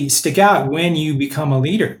really stick out when you become a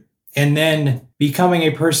leader and then becoming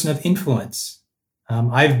a person of influence.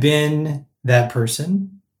 I've been that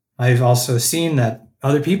person. I've also seen that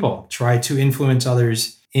other people try to influence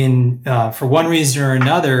others in for one reason or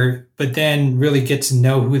another, but then really get to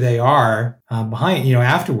know who they are behind,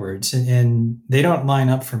 afterwards. And they don't line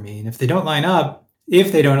up for me. And if they don't line up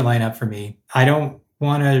for me, I don't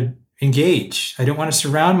want to engage. I don't want to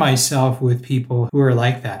surround myself with people who are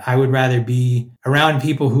like that. I would rather be around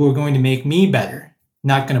people who are going to make me better,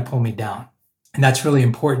 not going to pull me down. And that's really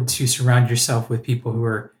important, to surround yourself with people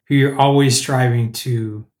who you're always striving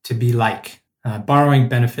to be like. Borrowing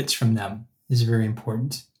benefits from them is very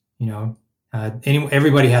important.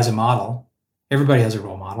 Everybody has a model. Everybody has a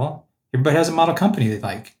role model. Everybody has a model company they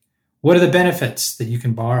like. What are the benefits that you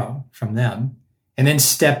can borrow from them? And then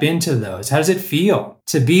step into those. How does it feel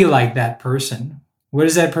to be like that person? What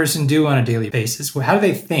does that person do on a daily basis? How do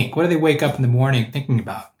they think? What do they wake up in the morning thinking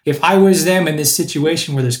about? If I was them in this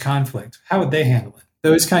situation where there's conflict, how would they handle it?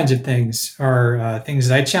 Those kinds of things are things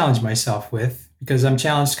that I challenge myself with, because I'm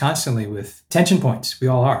challenged constantly with tension points. We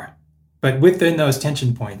all are. But within those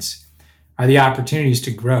tension points are the opportunities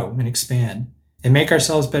to grow and expand and make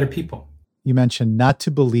ourselves better people. You mentioned not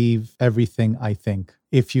to believe everything I think.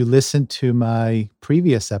 If you listen to my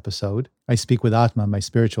previous episode, I speak with Atma, my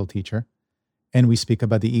spiritual teacher, and we speak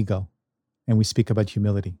about the ego and we speak about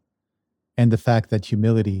humility and the fact that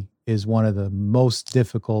humility is one of the most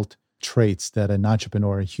difficult traits that an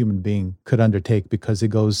entrepreneur, a human being, could undertake because it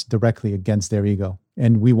goes directly against their ego.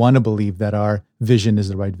 And we want to believe that our vision is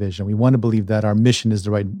the right vision. We want to believe that our mission is the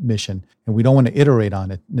right mission. And we don't want to iterate on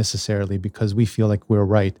it necessarily because we feel like we're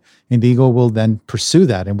right. And the ego will then pursue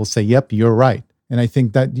that and will say, yep, you're right. And I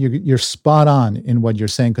think that you're spot on in what you're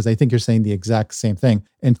saying, because I think you're saying the exact same thing.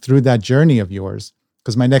 And through that journey of yours,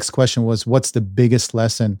 because my next question was, what's the biggest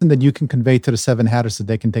lesson that you can convey to the seven hatters that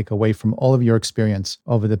they can take away from all of your experience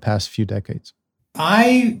over the past few decades?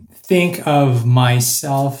 I think of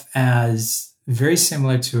myself as very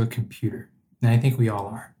similar to a computer, and I think we all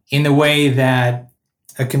are, in the way that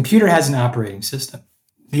a computer has an operating system.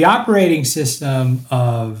 The operating system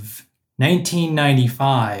of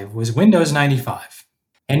 1995 was Windows 95,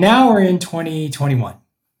 and now we're in 2021.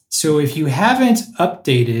 So if you haven't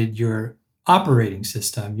updated your operating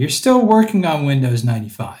system, you're still working on Windows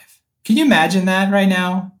 95. Can you imagine that right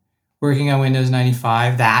now? Working on Windows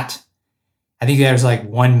 95, I think there's like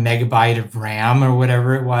 1 megabyte of RAM or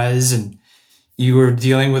whatever it was, and you were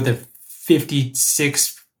dealing with a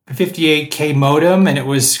 58K modem, and it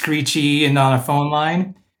was screechy and on a phone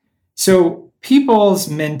line. So people's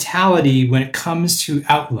mentality when it comes to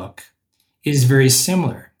Outlook is very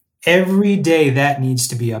similar. Every day that needs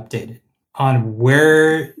to be updated on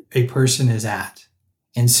where a person is at.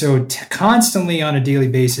 And so constantly on a daily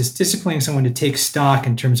basis, disciplining someone to take stock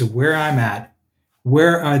in terms of where I'm at,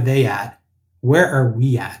 where are they at, where are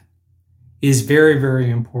we at, is very, very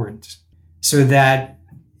important, so that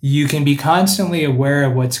you can be constantly aware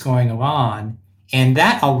of what's going on. And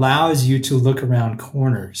that allows you to look around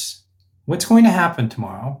corners. What's going to happen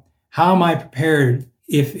tomorrow? How am I prepared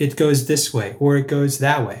if it goes this way or it goes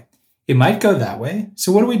that way? It might go that way.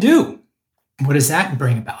 So what do we do? What does that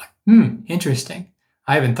bring about? Interesting.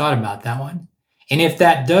 I haven't thought about that one. And if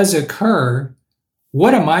that does occur,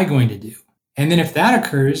 what am I going to do? And then if that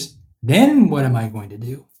occurs, then what am I going to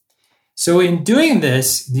do? So in doing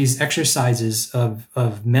these exercises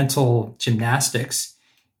of mental gymnastics,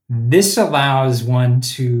 this allows one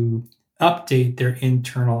to update their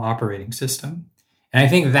internal operating system. And I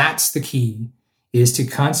think that's the key, is to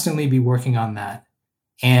constantly be working on that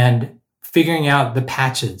and figuring out the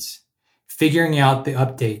patches, figuring out the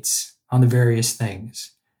updates on the various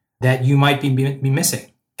things that you might be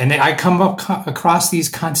missing. And I come across these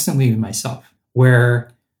constantly in myself,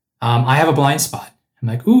 where I have a blind spot. I'm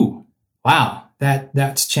like, ooh, wow,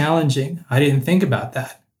 that's challenging. I didn't think about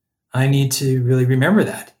that. I need to really remember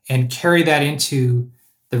that and carry that into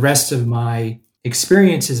the rest of my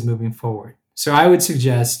experiences moving forward. So I would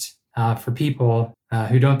suggest for people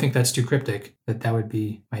who don't think that's too cryptic, that would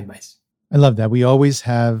be my advice. I love that. We always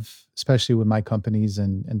have, especially with my companies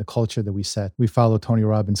and the culture that we set, we follow Tony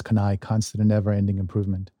Robbins' KANAI, constant and never-ending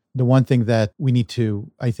improvement. The one thing that we need to,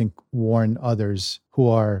 I think, warn others who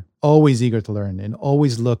are always eager to learn and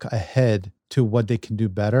always look ahead to what they can do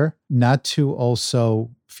better, not to also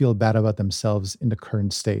feel bad about themselves in the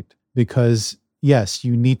current state. Because yes,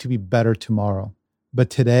 you need to be better tomorrow. But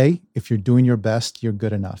today, if you're doing your best, you're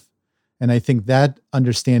good enough. And I think that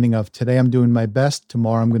understanding of today I'm doing my best,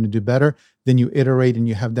 tomorrow I'm going to do better, then you iterate and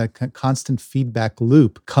you have that constant feedback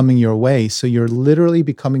loop coming your way. So you're literally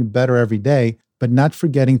becoming better every day, but not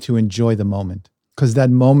forgetting to enjoy the moment, because that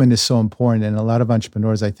moment is so important. And a lot of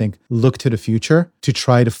entrepreneurs, I think, look to the future to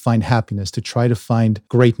try to find happiness, to try to find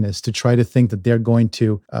greatness, to try to think that they're going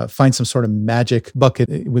to find some sort of magic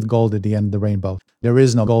bucket with gold at the end of the rainbow. There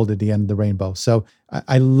is no gold at the end of the rainbow. So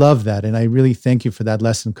I love that. And I really thank you for that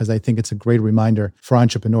lesson, because I think it's a great reminder for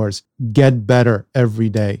entrepreneurs. Get better every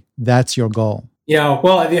day. That's your goal. Yeah.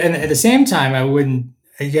 Well, and at the same time,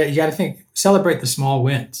 you got to think, celebrate the small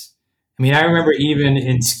wins. I mean, I remember even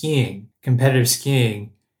in skiing, competitive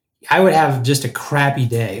skiing, I would have just a crappy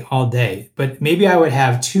day all day, but maybe I would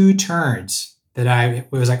have 2 turns that I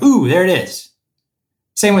was like, ooh, there it is.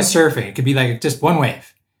 Same with surfing. It could be like just one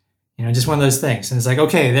wave, just one of those things. And it's like,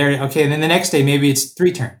 okay. And then the next day, maybe it's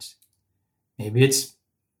 3 turns. Maybe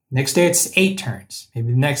next day it's 8 turns.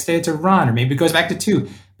 Maybe the next day it's a run, or maybe it goes back to 2.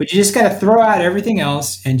 But you just got to throw out everything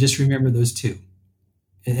else and just remember those 2.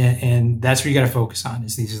 And that's what you got to focus on,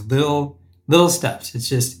 is these little steps. It's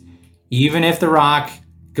just, even if the rock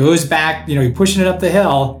goes back, you're pushing it up the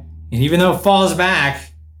hill, and even though it falls back,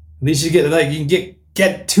 at least you can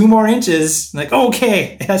get 2 more inches. Like,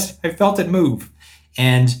 okay, I felt it move,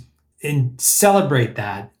 and celebrate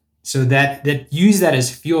that, so that use that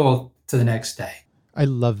as fuel to the next day. I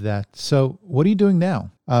love that. So what are you doing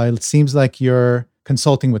now? It seems like you're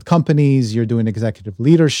consulting with companies, you're doing executive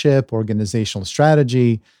leadership, organizational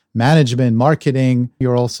strategy, management, marketing.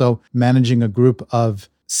 You're also managing a group of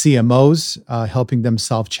CMOs, helping them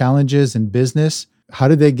solve challenges in business. How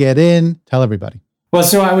did they get in? Tell everybody. Well,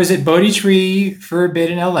 so I was at Bodhi Tree for a bit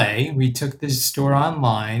in LA. We took this store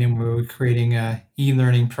online and we were creating a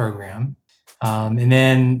e-learning program. And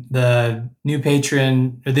then the new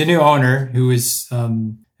patron, or the new owner, who was a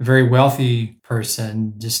very wealthy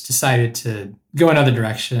person, just decided to go another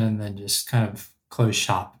direction and then just kind of close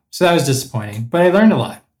shop. So that was disappointing, but I learned a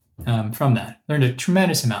lot from that. Learned a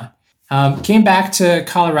tremendous amount. Came back to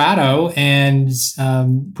Colorado and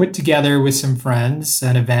put together with some friends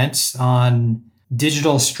an event on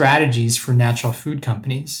digital strategies for natural food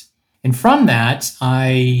companies. And from that,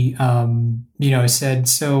 I, said,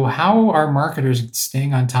 so how are marketers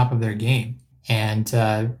staying on top of their game?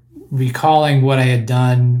 And recalling what I had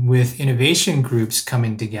done with innovation groups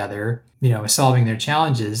coming together, solving their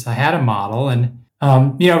challenges, I had a model and,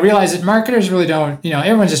 realized that marketers really don't,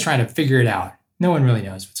 everyone's just trying to figure it out. No one really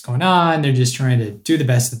knows what's going on. They're just trying to do the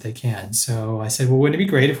best that they can. So I said, well, wouldn't it be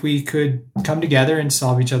great if we could come together and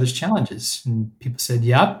solve each other's challenges? And people said,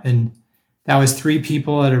 yep. And that was 3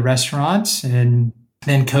 people at a restaurant. And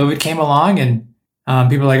then COVID came along and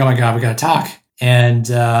people were like, oh my God, we got to talk. And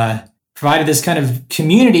provided this kind of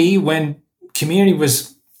community when community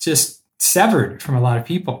was just severed from a lot of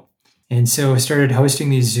people. And so I started hosting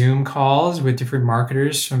these Zoom calls with different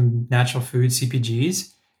marketers from natural food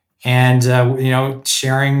CPGs. And,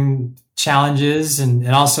 sharing challenges and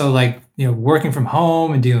also working from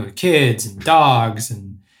home and dealing with kids and dogs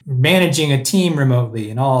and managing a team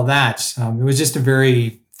remotely and all of that. It was just a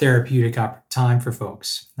very therapeutic time for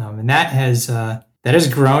folks. And that has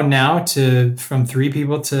grown now from 3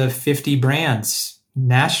 people to 50 brands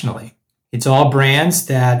nationally. It's all brands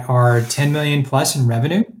that are 10 million plus in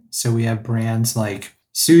revenue. So we have brands like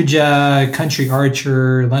Suja, Country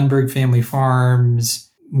Archer, Lundberg Family Farms.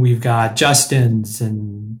 We've got Justin's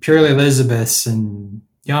and Purely Elizabeth's and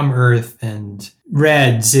Yum Earth and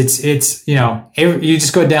Reds. It's you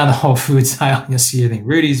just go down the whole foods aisle, you'll see everything.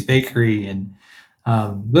 Rudy's Bakery and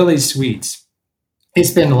Lily's Sweets.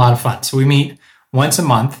 It's been a lot of fun. So we meet once a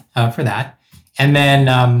month for that. And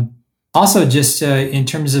then also just in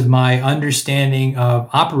terms of my understanding of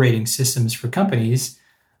operating systems for companies,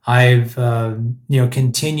 I've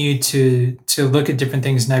continued to look at different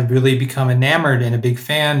things, and I've really become enamored and a big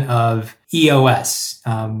fan of EOS,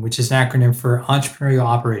 which is an acronym for Entrepreneurial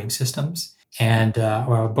Operating Systems, and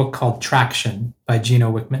or a book called Traction by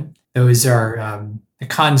Gino Wickman. Those are the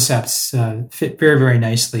concepts fit very, very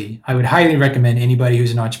nicely. I would highly recommend anybody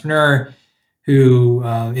who's an entrepreneur who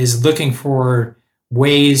is looking for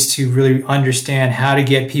ways to really understand how to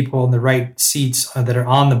get people in the right seats that are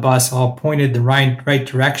on the bus, all pointed the right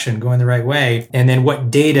direction, going the right way. And then what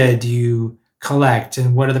data do you collect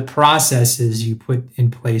and what are the processes you put in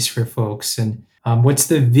place for folks? And what's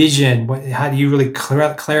the vision? How do you really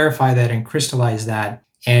clarify that and crystallize that?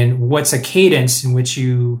 And what's a cadence in which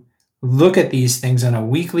you look at these things on a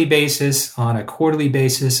weekly basis, on a quarterly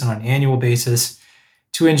basis, on an annual basis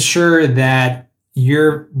to ensure that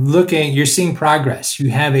you're seeing progress. You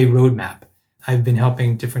have a roadmap. I've been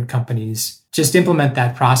helping different companies just implement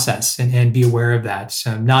that process and be aware of that.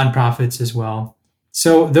 So nonprofits as well.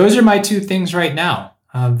 So those are my 2 things right now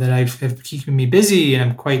that have keeping me busy, and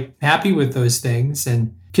I'm quite happy with those things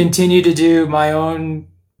and continue to do my own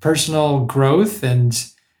personal growth and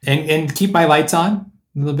keep my lights on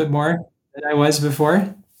a little bit more than I was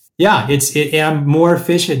before. Yeah, I'm more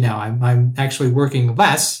efficient now. I'm actually working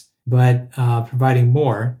less, but providing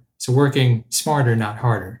more. So working smarter, not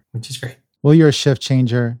harder, which is great. Well, you're a shift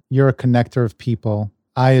changer. You're a connector of people.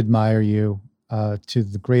 I admire you to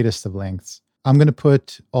the greatest of lengths. I'm going to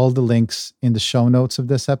put all the links in the show notes of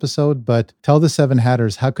this episode, but tell the 7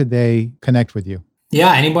 Hatters, how could they connect with you?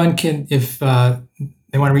 Yeah, anyone can, if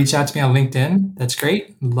they want to reach out to me on LinkedIn, that's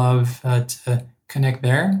great. Love to connect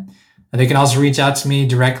there. They can also reach out to me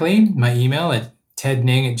directly, my email at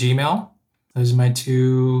tedning@gmail.com. Those are my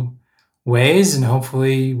 2 ways, and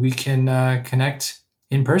hopefully we can connect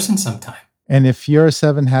in person sometime. And if you're a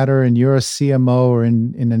 7 Hatter and you're a CMO or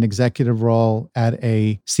in an executive role at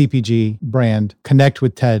a CPG brand, connect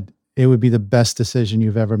with Ted. It would be the best decision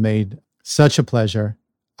you've ever made. Such a pleasure.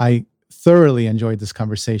 I thoroughly enjoyed this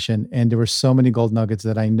conversation, and there were so many gold nuggets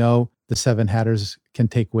that I know the 7 Hatters can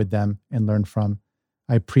take with them and learn from.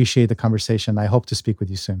 I appreciate the conversation. I hope to speak with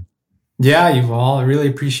you soon. Yeah, Yuval, I really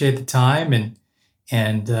appreciate the time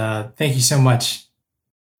and thank you so much.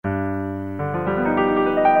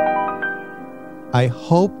 I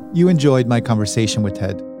hope you enjoyed my conversation with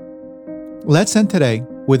Ted. Let's end today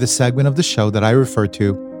with a segment of the show that I refer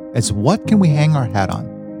to as What Can We Hang Our Hat On?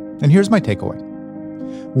 And here's my takeaway.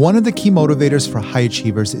 One of the key motivators for high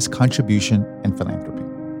achievers is contribution and philanthropy.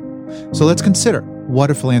 So let's consider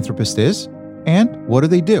what a philanthropist is and what do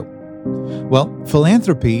they do? Well,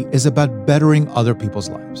 philanthropy is about bettering other people's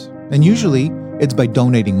lives. And usually it's by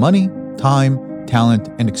donating money, time, talent,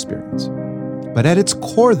 and experience. But at its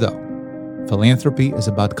core, though, philanthropy is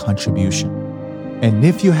about contribution. And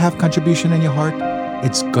if you have contribution in your heart,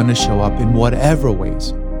 it's going to show up in whatever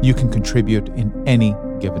ways you can contribute in any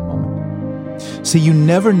given moment. So you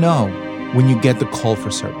never know when you get the call for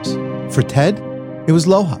service. For Ted, it was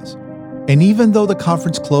LOHAS. And even though the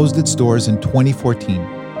conference closed its doors in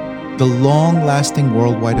 2014, the long-lasting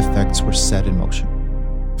worldwide effects were set in motion.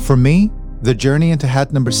 For me, the journey into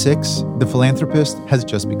hat number 6, the philanthropist, has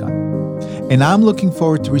just begun. And I'm looking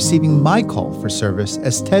forward to receiving my call for service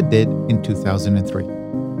as Ted did in 2003.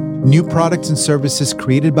 New products and services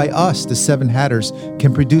created by us, the 7 Hatters,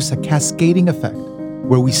 can produce a cascading effect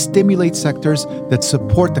where we stimulate sectors that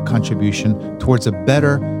support the contribution towards a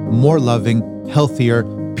better, more loving, healthier,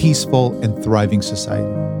 peaceful, and thriving society.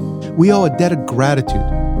 We owe a debt of gratitude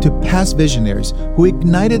to past visionaries who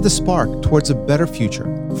ignited the spark towards a better future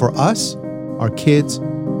for us, our kids,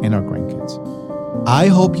 and our grandkids. I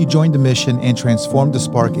hope you join the mission and transform the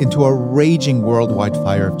spark into a raging worldwide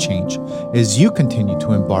fire of change as you continue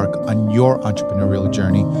to embark on your entrepreneurial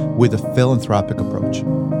journey with a philanthropic approach.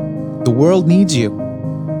 The world needs you.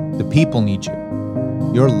 The people need you.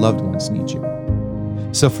 Your loved ones need you.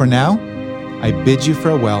 So for now, I bid you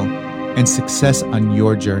farewell and success on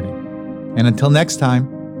your journey. And until next time,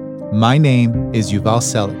 my name is Yuval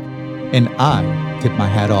Selik, and I tip my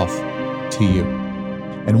hat off to you.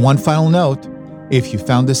 And one final note, if you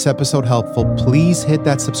found this episode helpful, please hit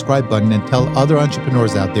that subscribe button and tell other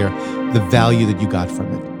entrepreneurs out there the value that you got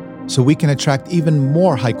from it, so we can attract even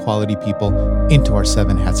more high-quality people into our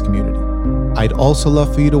 7 Hats community. I'd also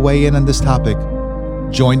love for you to weigh in on this topic.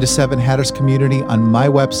 Join the 7 Hatters community on my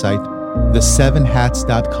website,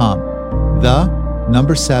 the7hats.com, the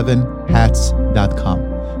number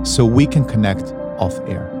 7hats.com, so we can connect off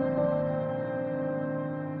air.